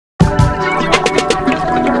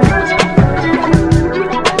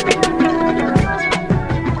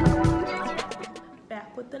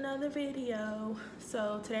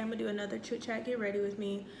today I'm gonna do another chit chat, get ready with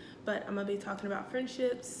me, but I'm gonna be talking about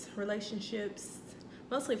friendships, relationships,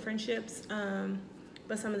 mostly friendships,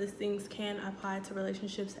 but some of these things can apply to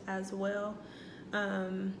relationships as well.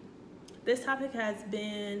 This topic has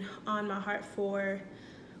been on my heart for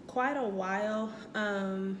quite a while,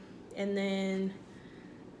 and then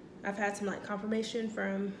I've had some like confirmation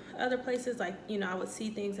from other places, like, you know, I would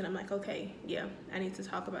see things and I'm like, okay, yeah, I need to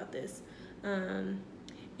talk about this. And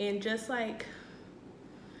just like,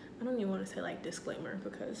 I don't even want to say like disclaimer,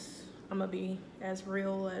 because I'm gonna be as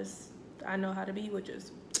real as I know how to be, which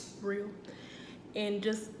is real. And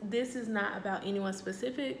just, this is not about anyone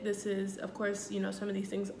specific. This is, of course, you know, some of these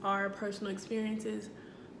things are personal experiences,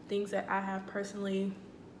 things that I have personally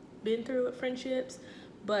been through with friendships,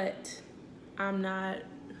 but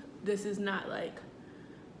this is not like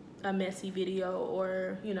a messy video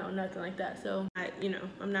or, you know, nothing like that. So,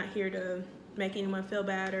 I'm not here to make anyone feel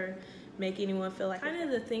bad or make anyone feel like, kind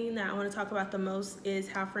of the thing that I want to talk about the most is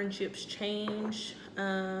how friendships change,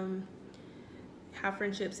 how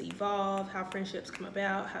friendships evolve, how friendships come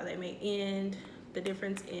about, how they may end, the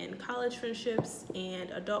difference in college friendships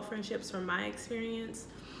and adult friendships from my experience,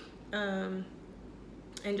 and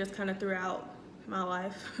just kind of throughout my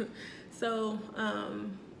life. So,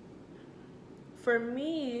 for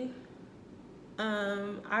me,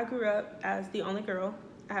 I grew up as the only girl.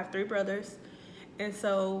 I have 3 brothers, and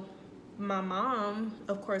so my mom,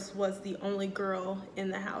 of course, was the only girl in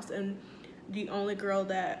the house and the only girl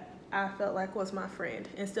that I felt like was my friend,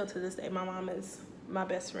 and still to this day, my mom is my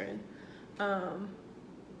best friend.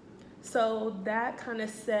 So that kind of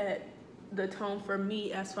set the tone for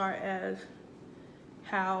me as far as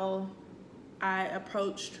how I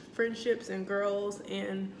approached friendships and girls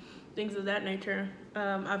and things of that nature.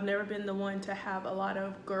 I've never been the one to have a lot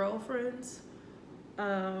of girlfriends.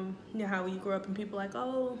 You know how when you grow up and people like,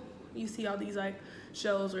 oh, you see all these like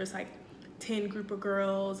shows where it's like 10 group of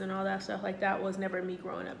girls and all that stuff. Like, that was never me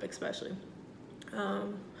growing up, especially.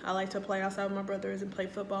 I like to play outside with my brothers and play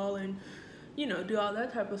football and, you know, do all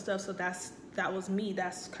that type of stuff. So that was me.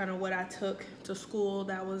 That's kind of what I took to school.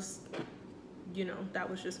 That was, you know, that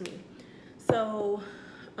was just me. So,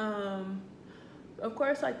 of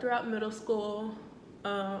course, like throughout middle school,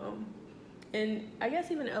 and I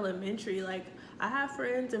guess even elementary, like I have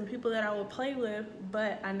friends and people that I will play with,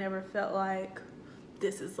 but I never felt like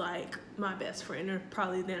this is like my best friend. Or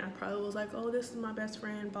probably then I probably was like, oh, this is my best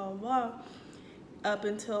friend, blah, blah, blah. Up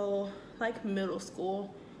until like middle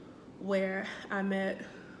school, where I met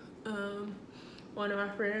one of my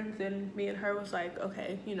friends, and me and her was like,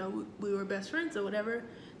 okay, you know, we were best friends or whatever.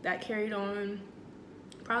 That carried on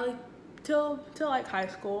probably till like high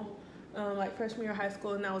school, like freshman year of high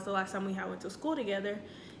school, and that was the last time we went to school together.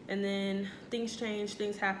 And then things changed,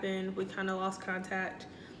 things happened, we kind of lost contact.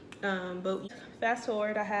 But fast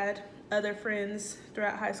forward, I had other friends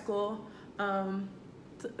throughout high school.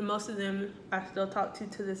 Most of them I still talk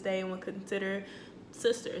to this day and would consider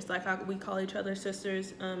sisters. Like we call each other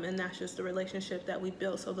sisters, and that's just the relationship that we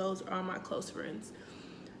built. So those are my close friends.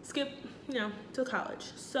 Skip, you know, to college.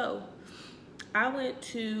 So I went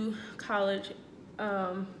to college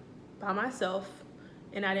by myself,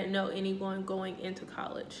 and I didn't know anyone going into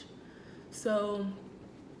college. So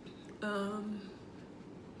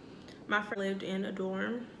my friend lived in a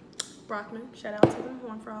dorm, Brockman, shout out to them,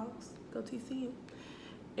 Horn Frogs, go TCU.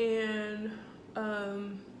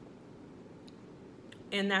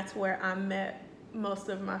 And that's where I met most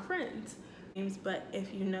of my friends. But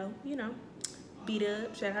if you know, you know. Beat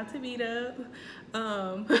Up, shout out to Beat Up.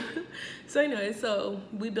 So anyway, so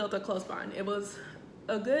we built a close bond. It was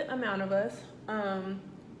a good amount of us. And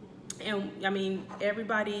I mean,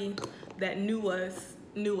 everybody that knew us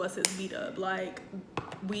as Beat Up. Like,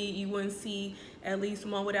 you wouldn't see at least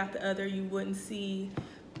one without the other. You wouldn't see,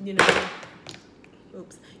 you know,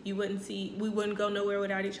 we wouldn't go nowhere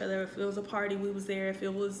without each other. If it was a party, we was there. If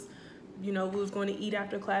it was, you know, we was going to eat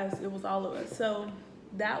after class, it was all of us. So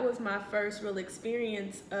that was my first real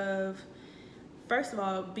experience of, first of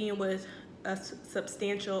all, being with a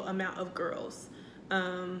substantial amount of girls,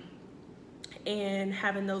 and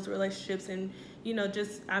having those relationships. And, you know,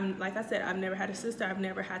 just, like I said, I've never had a sister. I've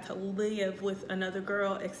never had to live with another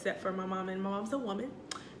girl except for my mom, and my mom's a woman.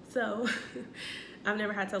 So I've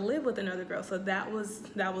never had to live with another girl. So that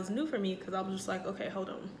was new for me, because I was just like, okay, hold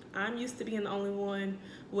on. I'm used to being the only one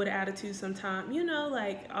with attitude sometimes, you know,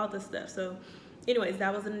 like all this stuff. So anyways,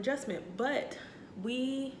 that was an adjustment. But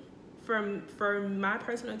from my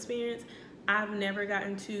personal experience, I've never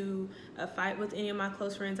gotten to a fight with any of my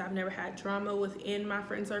close friends. I've never had drama within my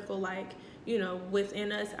friend circle, like, you know,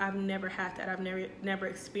 within us. I've never had that. I've never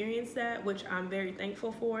experienced that, which I'm very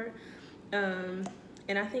thankful for. And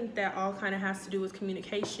And I think that all kind of has to do with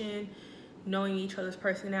communication, knowing each other's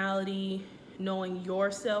personality, knowing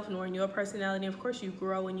yourself, knowing your personality. Of course, you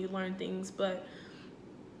grow and you learn things, but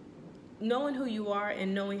knowing who you are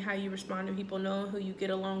and knowing how you respond to people, knowing who you get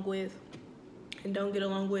along with and don't get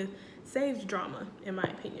along with, saves drama, in my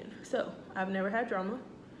opinion. So I've never had drama,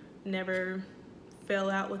 never fell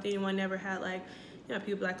out with anyone, never had like, you know,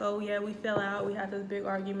 people like, oh yeah, we fell out, we had this big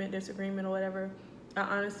argument, disagreement or whatever. I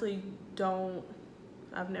honestly don't.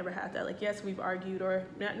 I've never had that. Like, yes, we've argued, or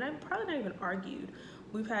probably not even argued.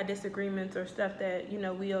 We've had disagreements or stuff that, you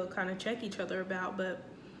know, we'll kind of check each other about, but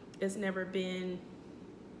it's never been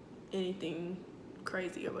anything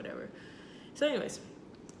crazy or whatever. So anyways,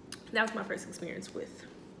 that was my first experience with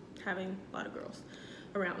having a lot of girls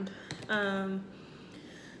around.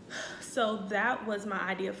 So that was my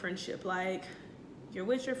idea of friendship. Like, you're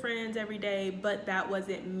with your friends every day, but that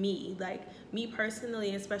wasn't me. Like, me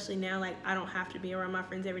personally, especially now, like, I don't have to be around my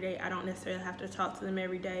friends every day. I don't necessarily have to talk to them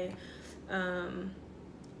every day.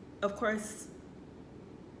 Of course,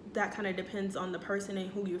 that kind of depends on the person and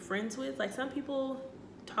who you're friends with. Like, some people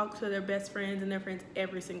talk to their best friends and their friends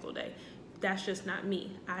every single day. That's just not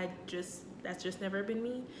me. That's just never been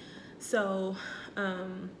me. So,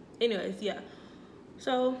 anyways, yeah.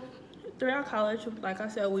 So throughout college, like I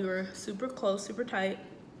said, we were super close, super tight.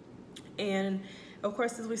 And of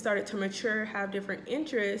course, as we started to mature, have different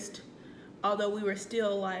interests, although we were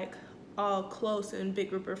still like all close and big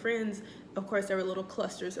group of friends, of course, there were little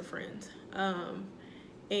clusters of friends.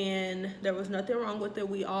 And there was nothing wrong with it.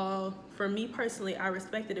 We all, for me personally, I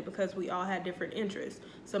respected it because we all had different interests.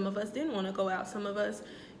 Some of us didn't want to go out. Some of us,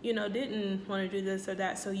 you know, didn't want to do this or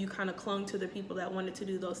that. So you kind of clung to the people that wanted to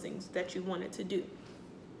do those things that you wanted to do.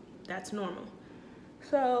 That's normal.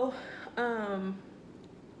 So,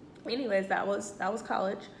 anyways, that was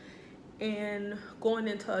college. And going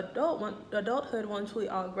into adulthood, once we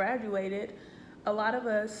all graduated, a lot of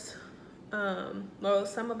us, well,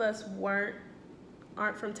 some of us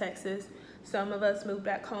aren't from Texas. Some of us moved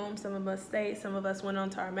back home. Some of us stayed. Some of us went on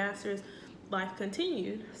to our masters. Life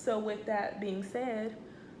continued. So with that being said,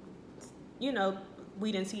 you know,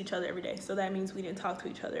 we didn't see each other every day. So that means we didn't talk to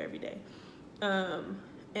each other every day.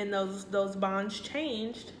 And those bonds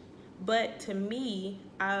changed. But to me,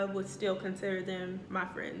 I would still consider them my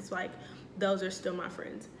friends. Like, those are still my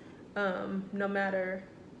friends. No matter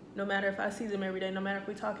if I see them every day, no matter if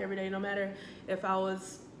we talk every day, no matter if I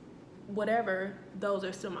was whatever, those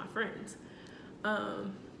are still my friends.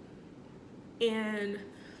 And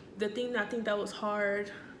the thing that I think that was hard,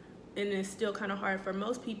 and is still kind of hard for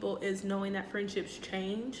most people, is knowing that friendships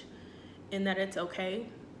change and that it's okay.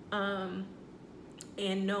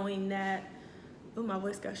 And knowing that, oh, my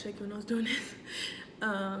voice got shaky when I was doing this.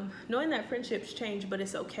 Knowing that friendships change, but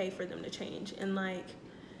it's okay for them to change. And like,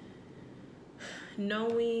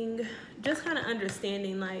 knowing, just kind of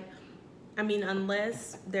understanding, like, I mean,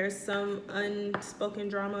 unless there's some unspoken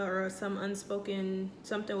drama or some unspoken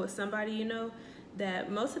something with somebody, you know, that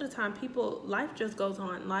most of the time life just goes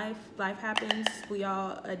on. Life happens. We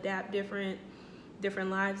all adapt different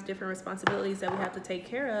lives, different responsibilities that we have to take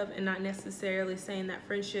care of, and not necessarily saying that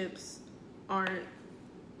friendships aren't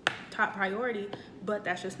top priority, but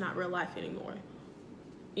that's just not real life anymore.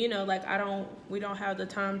 You know, like, we don't have the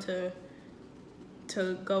time to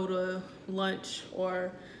go to lunch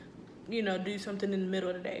or, you know, do something in the middle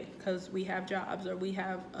of the day because we have jobs, or we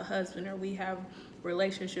have a husband, or we have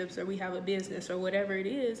relationships, or we have a business, or whatever it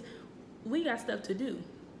is. We got stuff to do.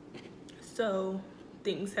 So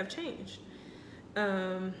things have changed.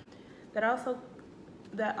 That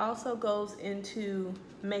also goes into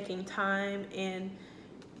making time and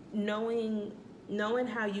knowing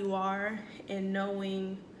how you are, and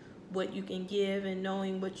knowing what you can give, and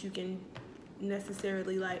knowing what you can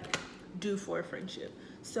necessarily like do for a friendship.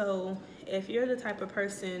 So if you're the type of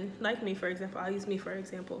person like me, for example, I'll use me for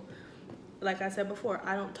example. Like I said before,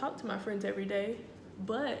 I don't talk to my friends every day,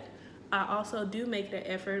 but I also do make the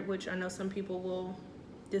effort, which I know some people will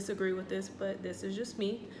disagree with this, but this is just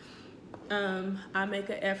me. I make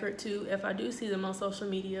an effort to, if I do see them on social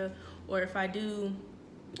media, or if I do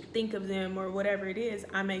think of them or whatever it is,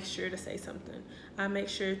 I make sure to say something. I make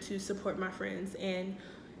sure to support my friends, and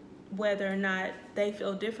whether or not they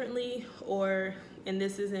feel differently, or, and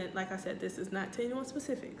this isn't, like I said, this is not to anyone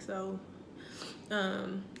specific. So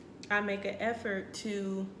I make an effort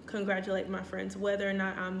to congratulate my friends, whether or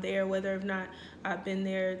not I'm there, whether or not I've been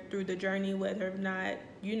there through the journey, whether or not,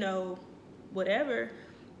 you know, whatever,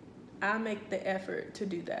 I make the effort to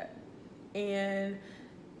do that. And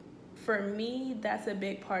for me, that's a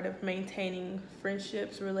big part of maintaining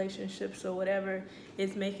friendships, relationships, or whatever,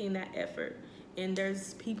 is making that effort. and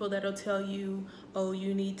there's people that'll tell you, oh,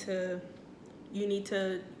 you need to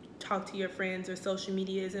talk to your friends, or social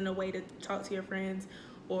media isn't a way to talk to your friends,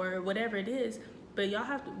 or whatever it is. But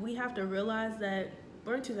we have to realize that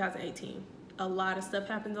we're in 2018. A lot of stuff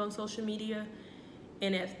happens on social media,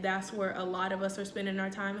 and if that's where a lot of us are spending our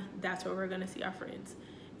time, that's where we're gonna see our friends.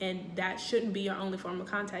 And that shouldn't be your only form of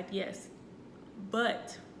contact, yes.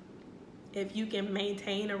 But if you can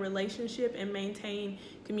maintain a relationship and maintain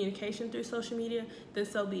communication through social media, then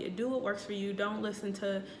so be it. Do what works for you. Don't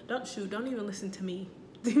even listen to me.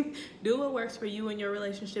 Do what works for you in your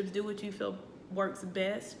relationships. Do what you feel works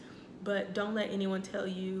best, but don't let anyone tell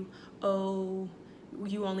you, oh,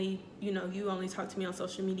 you only talk to me on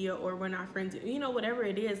social media, or we're not friends, whatever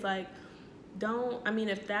it is. Like,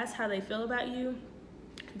 if that's how they feel about you,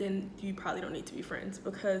 then you probably don't need to be friends,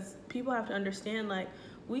 because people have to understand, like,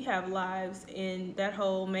 we have lives, and that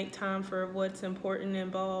whole make time for what's important and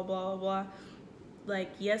blah, blah, blah, blah.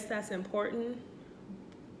 Like, yes, that's important.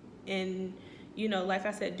 And, like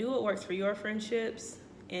I said, do what works for your friendships.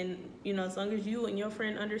 And, as long as you and your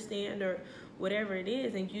friend understand, or whatever it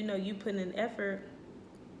is, and you put in effort,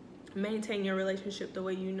 maintain your relationship the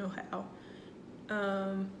way you know how.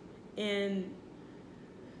 And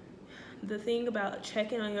the thing about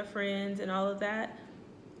checking on your friends and all of that,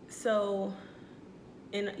 so,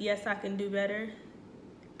 and yes, I can do better.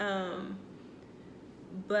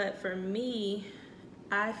 But for me,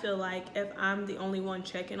 I feel like if I'm the only one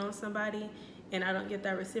checking on somebody and I don't get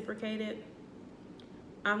that reciprocated,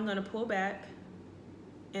 I'm gonna pull back,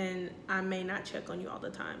 and I may not check on you all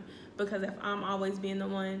the time. Because if I'm always being the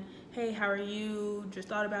one, hey, how are you? Just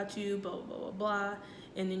thought about you, blah, blah, blah, blah.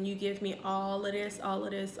 And then you give me all of this, all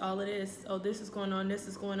of this, all of this. Oh, this is going on, this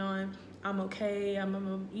is going on. I'm okay, I'm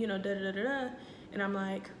da, da, da, da, da. And I'm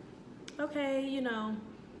like, okay,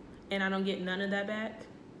 and I don't get none of that back.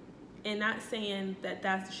 And not saying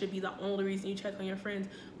that should be the only reason you check on your friends,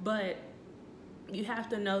 but you have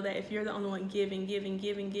to know that if you're the only one giving,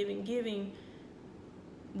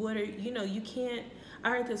 what are, you can't. I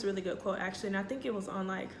heard this really good quote, actually, and I think it was on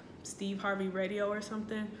like Steve Harvey radio or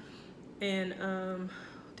something. And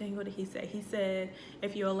dang, what did he say? He said,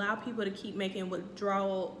 if you allow people to keep making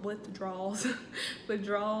withdrawals,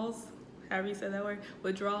 however you say that word,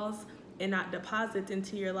 withdrawals, and not deposits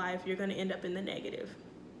into your life, you're going to end up in the negative.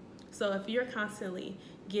 So if you're constantly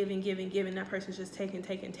giving, that person's just taking,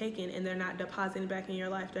 and they're not depositing back in your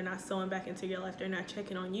life, they're not sewing back into your life, they're not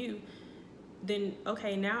checking on you, then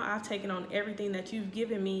okay, now I've taken on everything that you've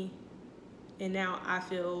given me, and now I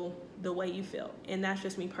feel the way you feel. And that's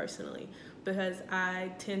just me personally, because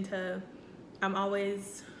I tend to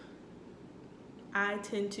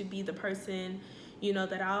be the person,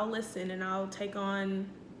 that I'll listen and I'll take on.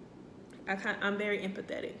 I'm very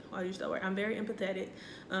empathetic. I'll use that word. I'm very empathetic,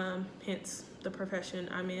 hence the profession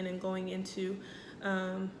I'm in and going into,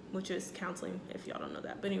 which is counseling, if y'all don't know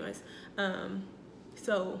that. But anyways,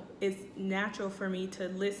 so it's natural for me to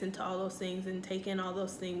listen to all those things and take in all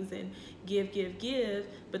those things and give.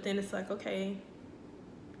 But then it's like, okay,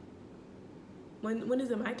 when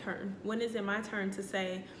is it my turn? When is it my turn to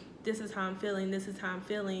say, this is how I'm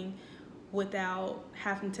feeling, without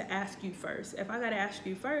having to ask you first? If I gotta ask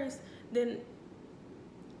you first, then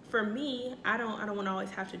for me, I don't want to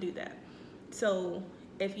always have to do that. So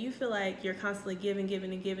if you feel like you're constantly giving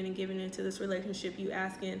into this relationship, you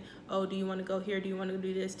asking, oh, do you want to go here? Do you want to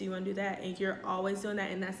do this? Do you want to do that? And you're always doing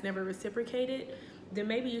that, and that's never reciprocated, then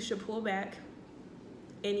maybe you should pull back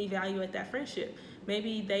and evaluate that friendship.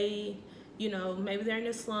 Maybe maybe they're in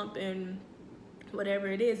a slump and whatever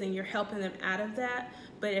it is, and you're helping them out of that.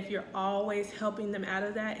 But if you're always helping them out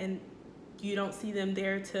of that and you don't see them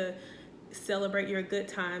there to celebrate your good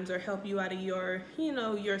times or help you out of your,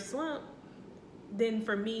 your slump, then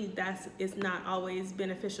for me, it's not always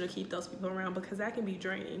beneficial to keep those people around, because that can be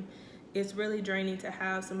draining. It's really draining to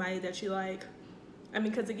have somebody that you like.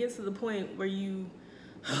 Because it gets to the point where you,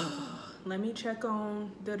 let me check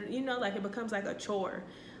on, like it becomes like a chore.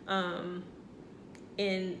 And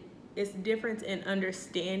it's difference in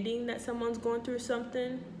understanding that someone's going through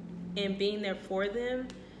something and being there for them,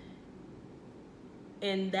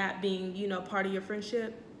 and that being, part of your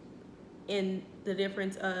friendship, and the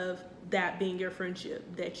difference of that being your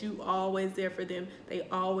friendship, that you always there for them, they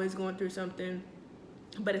always going through something,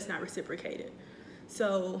 but it's not reciprocated.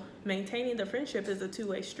 So maintaining the friendship is a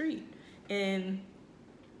two-way street. And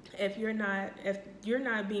if you're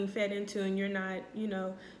not being fed into, and you're not,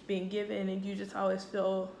 being given, and you just always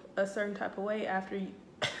feel a certain type of way after you,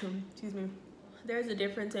 excuse me, there's a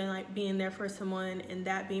difference in like being there for someone and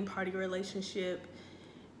that being part of your relationship.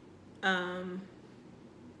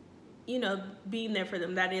 you know, being there for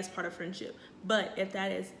them, that is part of friendship. But if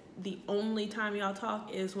that is the only time y'all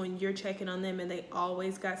talk is when you're checking on them and they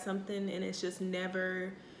always got something and it's just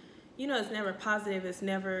never, you know, it's never positive, it's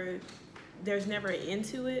never, there's never an end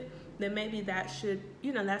to it, then maybe that should,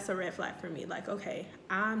 you know, that's a red flag for me. Like, okay,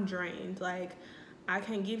 I'm drained. Like, I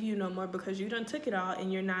can't give you no more because you done took it all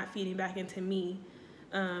and you're not feeding back into me.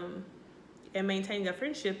 And maintaining a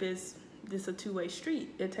friendship is just a two-way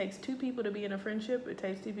street. It takes two people to be in a friendship. It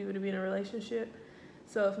takes two people to be in a relationship.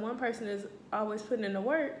 So if one person is always putting in the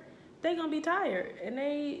work, they're going to be tired. And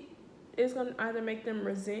it's going to either make them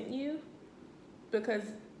resent you because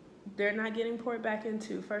they're not getting poured back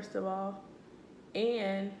into, first of all.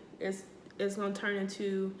 And it's going to turn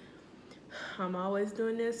into, I'm always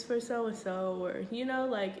doing this for so-and-so. Or, you know,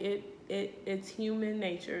 like it's human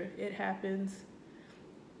nature. It happens.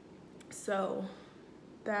 So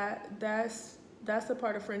that's a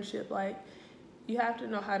part of friendship. Like, you have to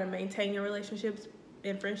know how to maintain your relationships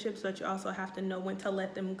and friendships, but you also have to know when to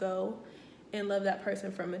let them go and love that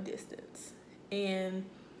person from a distance. And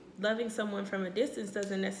loving someone from a distance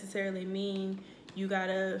doesn't necessarily mean you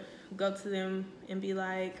gotta go to them and be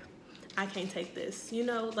like, I can't take this. You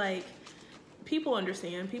know, like, people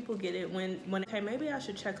understand, people get it when okay, maybe I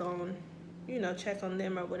should check on, you know, check on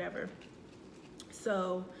them or whatever.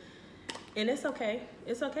 So, and it's okay.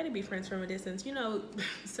 It's okay to be friends from a distance. You know,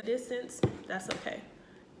 so distance, that's okay.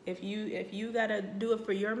 If you gotta do it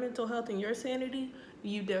for your mental health and your sanity,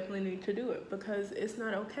 you definitely need to do it, because it's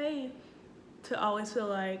not okay to always feel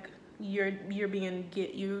like you're giving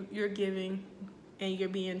and you're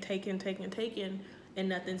being taken, and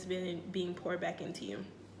nothing's being poured back into you.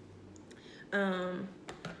 And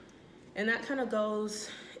that kind of goes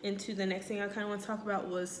into the next thing I kind of want to talk about,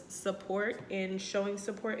 was support and showing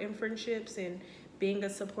support in friendships and being a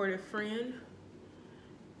supportive friend.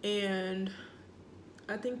 And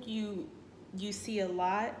I think you see a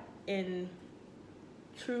lot in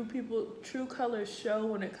true colors show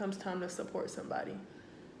when it comes time to support somebody.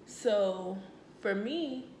 So for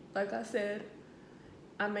me, like I said,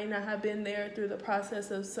 I may not have been there through the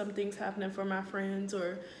process of some things happening for my friends,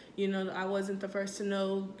 or, you know, I wasn't the first to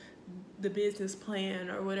know the business plan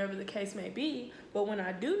or whatever the case may be. But when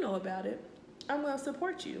I do know about it, I'm going to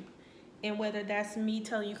support you. And whether that's me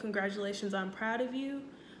telling you congratulations, I'm proud of you,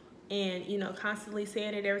 and, you know, constantly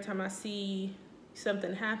saying it every time I see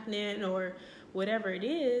something happening or whatever it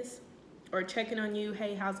is, or checking on you,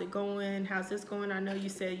 hey, how's it going? How's this going? I know you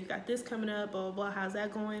said you got this coming up, blah, blah, blah. How's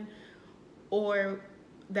that going? Or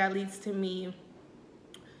that leads to me,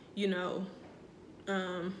 you know,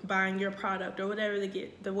 buying your product or whatever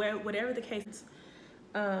whatever the case is.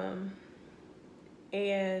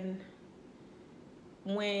 And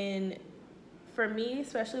when, for me,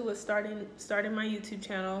 especially with starting my YouTube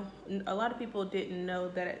channel, a lot of people didn't know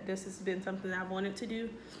that this has been something I wanted to do.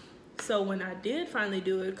 So when I did finally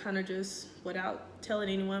do it, kind of just without telling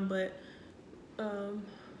anyone, but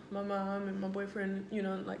my mom and my boyfriend, you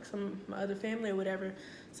know, like some of my other family or whatever.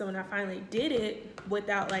 So when I finally did it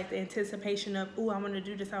without like the anticipation of, oh, I want to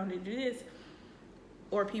do this, I want to do this,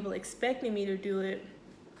 or people expecting me to do it,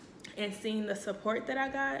 and seeing the support that I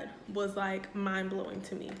got was like mind-blowing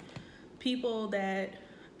to me. People that,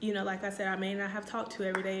 you know, like I said, I may not have talked to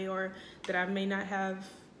every day, or that I may not have,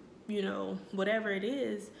 you know, whatever it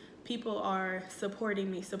is, people are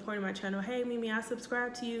supporting me, supporting my channel. Hey, Mimi, I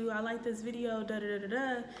subscribe to you. I like this video,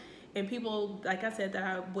 da-da-da-da-da. And people, like I said, that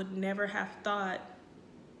I would never have thought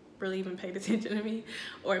really even paid attention to me,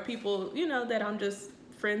 or people, you know, that I'm just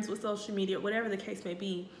friends with social media, whatever the case may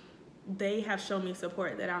be, they have shown me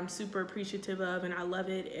support that I'm super appreciative of, and I love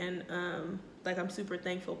it. And like, I'm super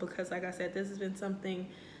thankful, because like I said, this has been something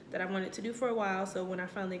that I wanted to do for a while. So when I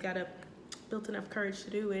finally built enough courage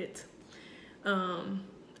to do it,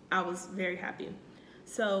 I was very happy.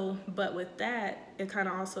 So, but with that, it kind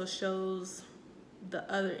of also shows the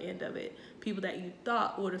other end of it. People that you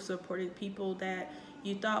thought would have supported, people that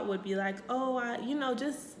you thought would be like, oh, you know,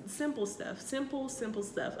 just simple stuff, simple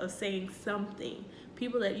stuff of saying something.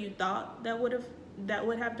 People that you thought that would have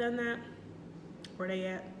done that, where they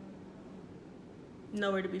at?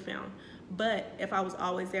 Nowhere to be found. But if I was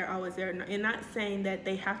always there, and not saying that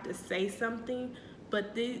they have to say something,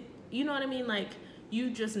 but you know what I mean? Like, you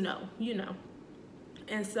just know, you know.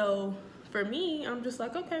 And so for me, I'm just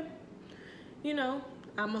like, okay, you know,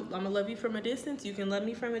 I'm gonna love you from a distance. You can love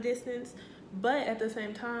me from a distance. But at the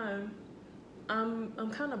same time, I'm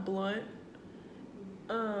kind of blunt.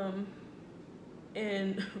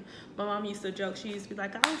 And my mom used to joke. She used to be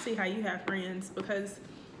like, I don't see how you have friends, because,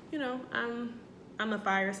 you know, I'm a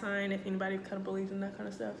fire sign, if anybody kind of believes in that kind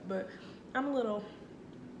of stuff. But I'm a little,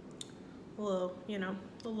 you know,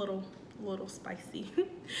 a little a little spicy.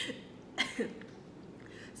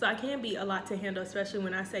 So I can be a lot to handle, especially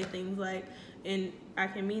when I say things like, and I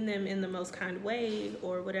can mean them in the most kind way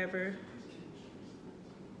or whatever.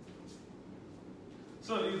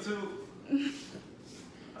 So YouTube.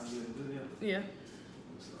 Yeah.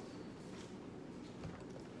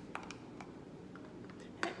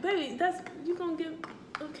 Hey, baby, that's, you gonna give,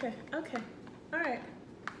 okay, okay. All right,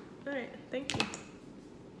 thank you.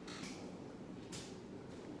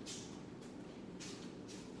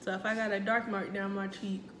 So if I got a dark mark down my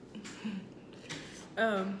cheek,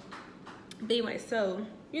 but anyway, so,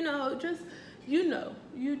 you know, just,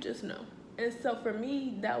 you just know. And so for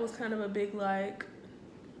me, that was kind of a big, like,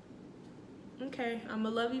 okay, I'm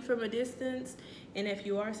gonna love you from a distance, and if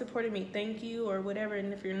you are supporting me, thank you, or whatever,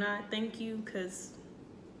 and if you're not, thank you, because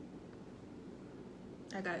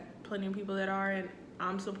I got plenty of people that are, and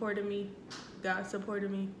I'm supporting me, God supported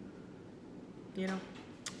me, you know.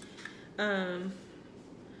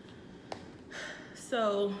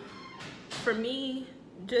 So for me,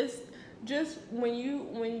 just when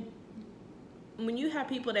you have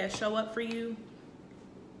people that show up for you,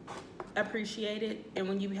 appreciate it, and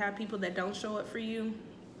when you have people that don't show up for you,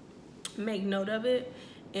 make note of it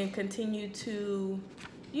and continue to,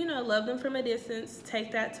 you know, love them from a distance.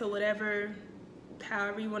 Take that to whatever,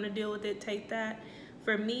 however you want to deal with it, take that.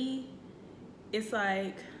 For me, it's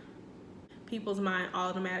like people's mind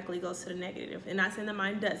automatically goes to the negative, and not saying the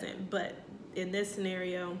mind doesn't, but in this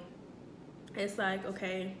scenario, it's like,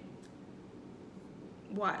 okay,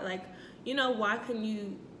 why, like, you know, why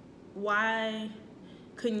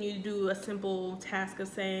couldn't you do a simple task of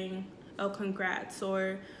saying, oh, congrats?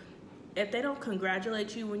 Or if they don't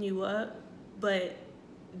congratulate you when you up, but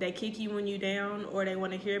they kick you when you down, or they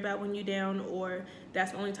want to hear about when you down, or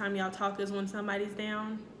that's the only time y'all talk is when somebody's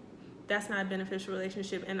down, that's not a beneficial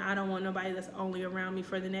relationship. And I don't want nobody that's only around me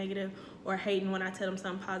for the negative or hating when I tell them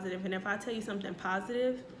something positive. And if I tell you something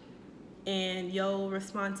positive and your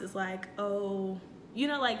response is like, oh, you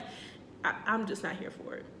know, like, I'm just not here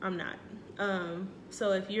for it. I'm not.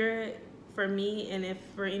 So if you're, for me, and if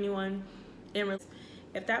for anyone,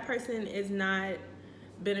 if that person is not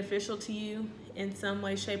beneficial to you in some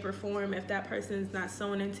way, shape, or form, if that person is not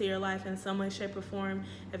sewing into your life in some way, shape, or form,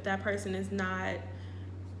 if that person is not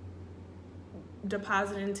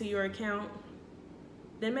deposited into your account,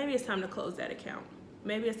 then maybe it's time to close that account.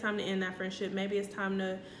 Maybe it's time to end that friendship. Maybe it's time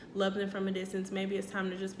to love them from a distance. Maybe it's time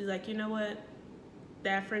to just be like, you know what?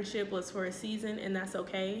 That friendship was for a season, and that's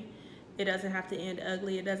okay. It doesn't have to end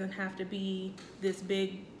ugly. It doesn't have to be this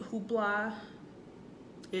big hoopla.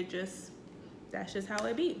 That's just how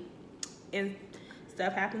it be. And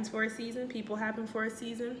stuff happens for a season. People happen for a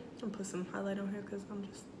season. I'm gonna put some highlight on here because I'm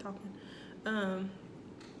just talking.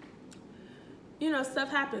 You know, stuff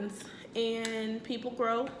happens and people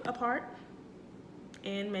grow apart.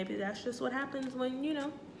 And maybe that's just what happens when, you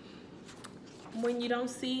know, when you don't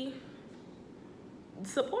see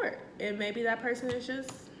support. And maybe that person is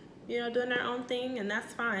just, you know, doing their own thing, and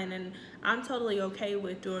that's fine. And I'm totally okay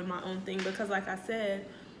with doing my own thing because, like I said,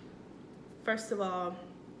 first of all,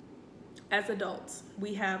 as adults,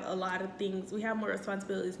 we have a lot of things. We have more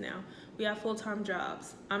responsibilities now. We have full-time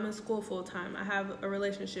jobs. I'm in school full-time. I have a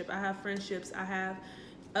relationship. I have friendships. I have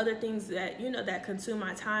other things that, you know, that consume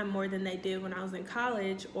my time more than they did when I was in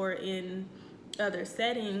college or in other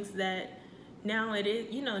settings that now it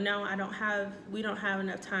is, you know, now we don't have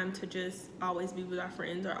enough time to just always be with our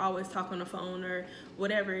friends or always talk on the phone or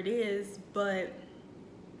whatever it is. But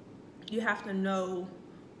you have to know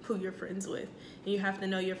who you're friends with, and you have to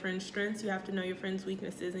know your friend's strengths, you have to know your friend's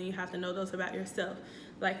weaknesses, and you have to know those about yourself.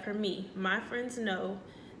 Like for me, my friends know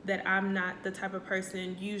that I'm not the type of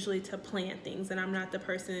person usually to plan things, and I'm not the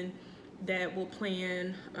person that will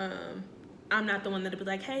plan, I'm not the one that'll be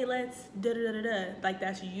like, hey, let's da-da-da-da-da. Like,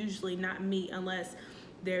 that's usually not me unless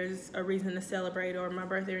there's a reason to celebrate or my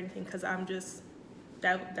birthday or anything, because I'm just,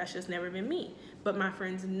 that's just never been me. But my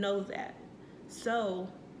friends know that. So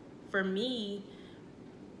for me,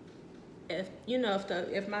 if, you know,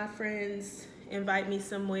 if my friends invite me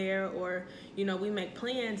somewhere, or, you know, we make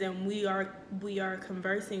plans and we are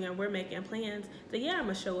conversing and we're making plans, then yeah, I'm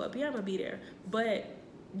gonna show up, yeah, I'm gonna be there. But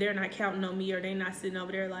they're not counting on me, or they're not sitting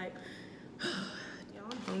over there like, y'all,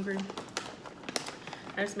 I'm hungry.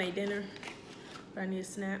 I just made dinner, but I need a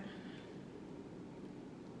snack.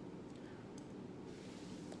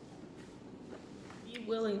 Be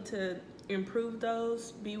willing to improve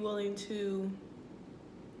those. Be willing to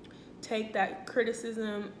take that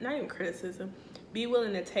criticism, not even criticism, be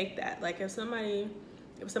willing to take that. Like if somebody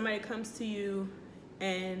comes to you,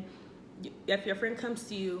 and if your friend comes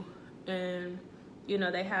to you and, you know,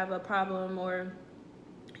 they have a problem, or,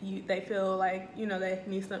 they feel like, you know, they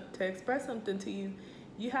need to express something to you,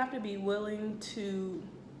 you have to be willing to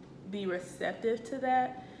be receptive to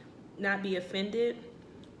that, not be offended,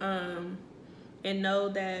 and know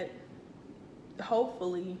that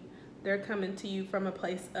hopefully they're coming to you from a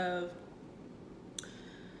place of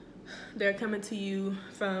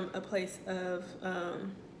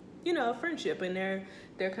you know, friendship, and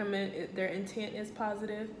their intent is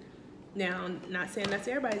positive. Now, not saying that's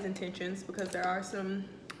everybody's intentions, because there are some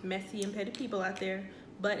messy and petty people out there,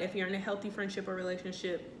 but if you're in a healthy friendship or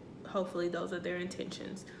relationship, hopefully those are their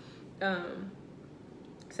intentions.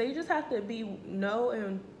 So you just have to be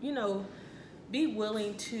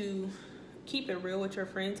willing to keep it real with your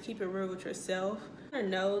friends, keep it real with yourself,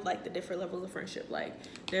 and know like the different levels of friendship. Like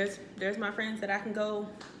there's my friends that I can go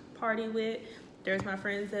party with. There's my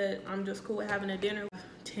friends that I'm just cool with having a dinner with.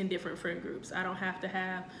 10 different friend groups. I don't have to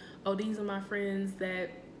have, oh, these are my friends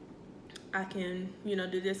that I can, you know,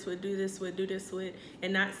 do this with,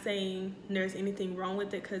 and not saying there's anything wrong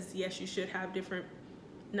with it, because yes, you should have different,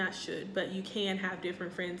 not should, but you can have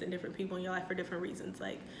different friends and different people in your life for different reasons.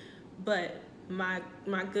 Like, but my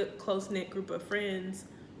good close-knit group of friends,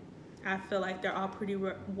 I feel like they're all pretty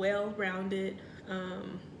well-rounded.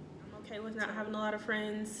 I'm okay with not having a lot of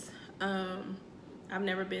friends. I've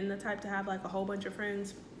never been the type to have like a whole bunch of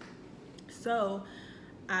friends. So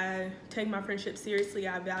I take my friendships seriously.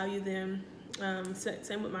 I value them.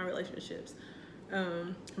 Same with my relationships.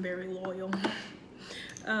 I'm very loyal.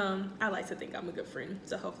 I like to think I'm a good friend,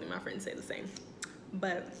 so hopefully my friends say the same.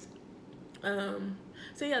 But so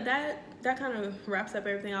yeah, that kind of wraps up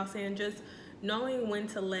everything I was saying. Just knowing when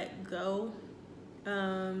to let go,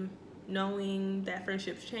 knowing that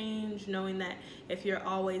friendships change, knowing that if you're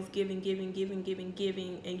always giving,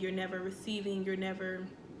 and you're never receiving, you're never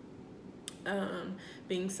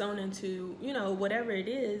being sown into, you know, whatever it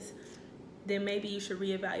is, then maybe you should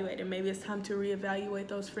reevaluate, and maybe it's time to reevaluate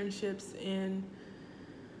those friendships, and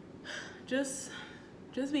just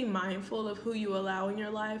be mindful of who you allow in your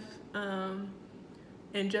life.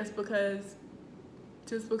 And just because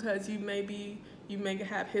you may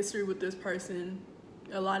have history with this person,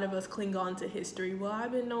 a lot of us cling on to history. Well,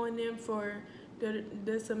 I've been knowing them for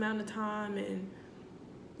this amount of time, and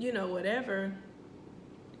you know, whatever.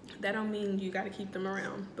 That don't mean you got to keep them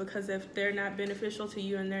around, because if they're not beneficial to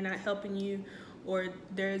you and they're not helping you, or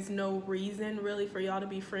there's no reason really for y'all to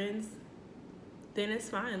be friends, then it's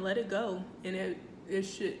fine. Let it go. And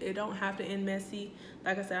it don't have to end messy.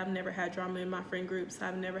 Like I said, I've never had drama in my friend groups.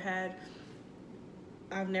 I've never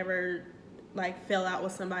like fell out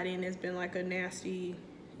with somebody and it's been like a nasty,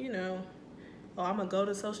 you know, oh, I'm gonna go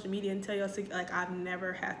to social media and tell you, like, I've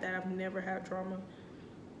never had that. I've never had drama.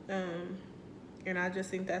 And I just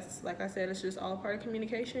think that's, like I said, it's just all part of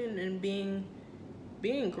communication and being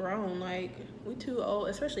grown. Like, we too old,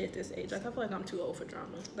 especially at this age. Like, I feel like I'm too old for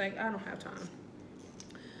drama. Like, I don't have time.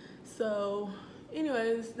 So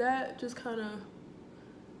anyways, that just kind of,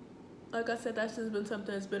 like I said, that's just been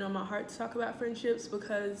something that's been on my heart to talk about friendships,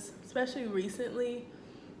 because especially recently,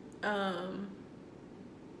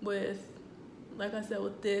 with, like I said,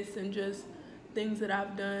 with this and just things that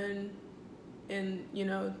I've done, and you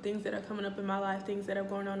know, things that are coming up in my life, things that are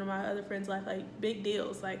going on in my other friends' life, like big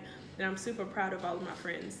deals, like, and I'm super proud of all of my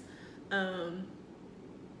friends. And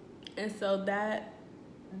so that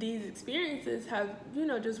these experiences have, you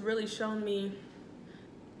know, just really shown me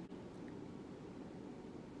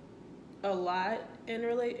a lot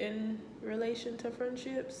in relation to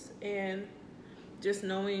friendships, and just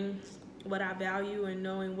knowing what I value and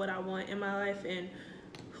knowing what I want in my life and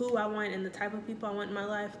who I want and the type of people I want in my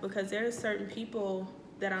life, because there's certain people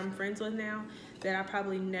that I'm friends with now that I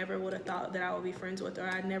probably never would have thought that I would be friends with, or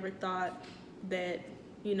I never thought that,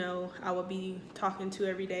 you know, I would be talking to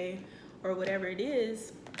every day or whatever it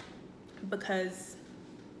is, because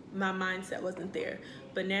my mindset wasn't there.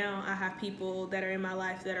 But now I have people that are in my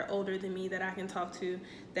life that are older than me that I can talk to,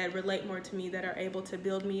 that relate more to me, that are able to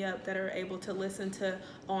build me up, that are able to listen to,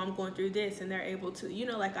 oh, I'm going through this, and they're able to, you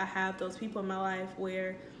know, like, I have those people in my life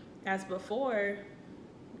where, as before,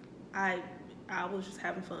 I was just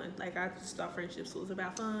having fun. Like, I just thought friendships was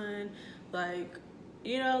about fun. Like,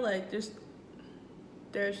 you know, like, there's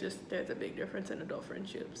a big difference in adult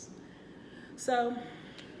friendships. So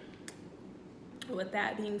with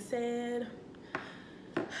that being said,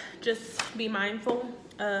 just be mindful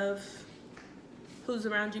of who's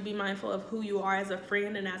around you. Be mindful of who you are as a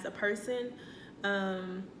friend and as a person.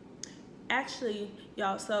 Actually,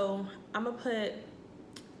 y'all, so I'm gonna put,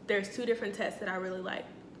 there's 2 different tests that I really like: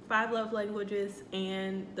 5 love languages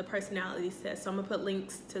and the personalities test. So I'm gonna put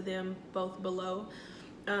links to them both below.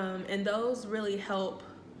 And those really help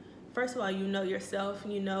first of all, you know yourself,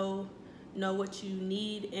 you know what you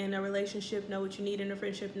need in a relationship, know what you need in a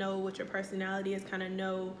friendship, know what your personality is, kind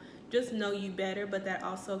of just know you better, but that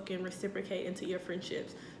also can reciprocate into your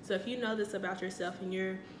friendships. So if you know this about yourself and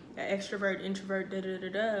you're an extrovert, introvert,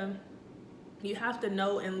 you have to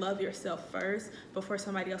know and love yourself first before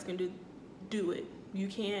somebody else can do it. You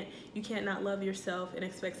can't not love yourself and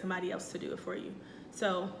expect somebody else to do it for you.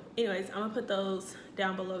 So anyways, I'm gonna put those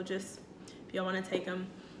down below just if y'all want to take them.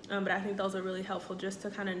 But I think those are really helpful just to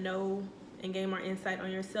kind of know and gain more insight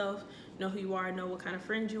on yourself, know who you are, know what kind of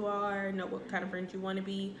friend you are, know what kind of friend you want to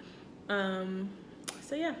be.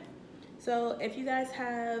 So yeah, so if you guys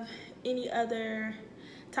have any other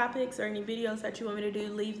topics or any videos that you want me to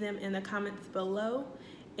do, leave them in the comments below,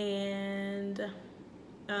 and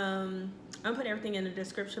I'm putting everything in the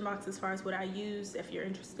description box as far as what I use if you're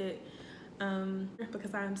interested,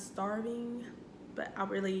 because I'm starving, but I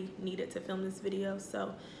really needed to film this video.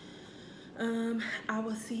 So I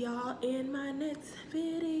will see y'all in my next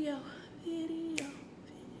video.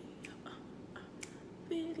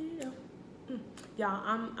 Y'all,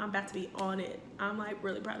 I'm about to be on it. I'm like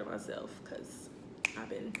really proud of myself because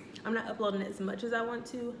I'm not uploading as much as I want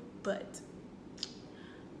to, but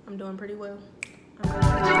I'm doing pretty well.